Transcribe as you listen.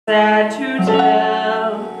Sad to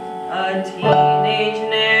tell, a teenage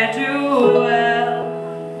ne'er-do-well,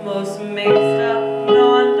 most mixed up,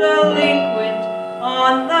 non-delinquent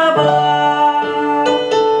on the block.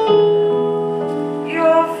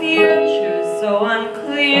 Your future's so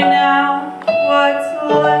unclear now, what's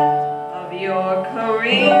left of your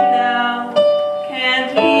career now?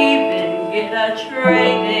 Can't even get a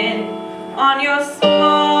trade-in on your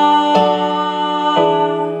small.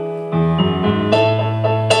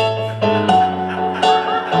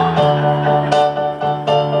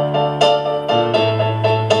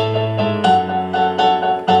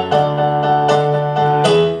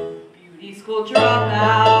 School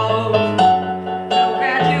dropout, no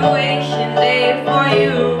graduation day for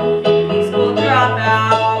you. Beauty school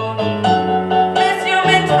dropout, miss your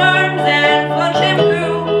midterms and fun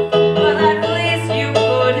shampoo, but at least you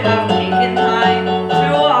could have taken time to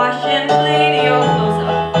wash and clean your clothes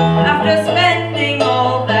up after spending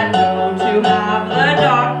all that dough to have the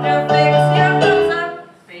doctor fix your clothes up.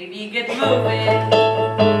 Baby, get moving.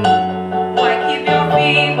 Why keep your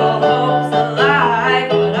feeble hopes alive?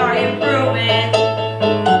 What are you proving?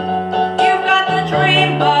 You've got the dream,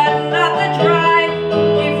 but not the drive.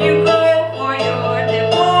 If you go for your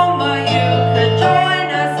diploma, you could join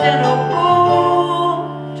us in a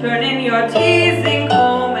pool. Turn in your teasing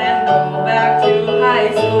comb and go back to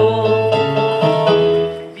high school.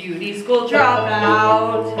 Beauty school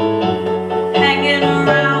dropout, hanging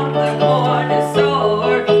around the corner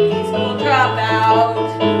store. Beauty school dropout.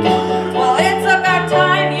 Well, it's about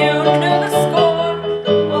time you knew the score.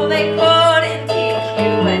 Well, they couldn't teach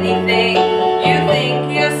you anything. You think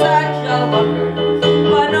you're such a lover.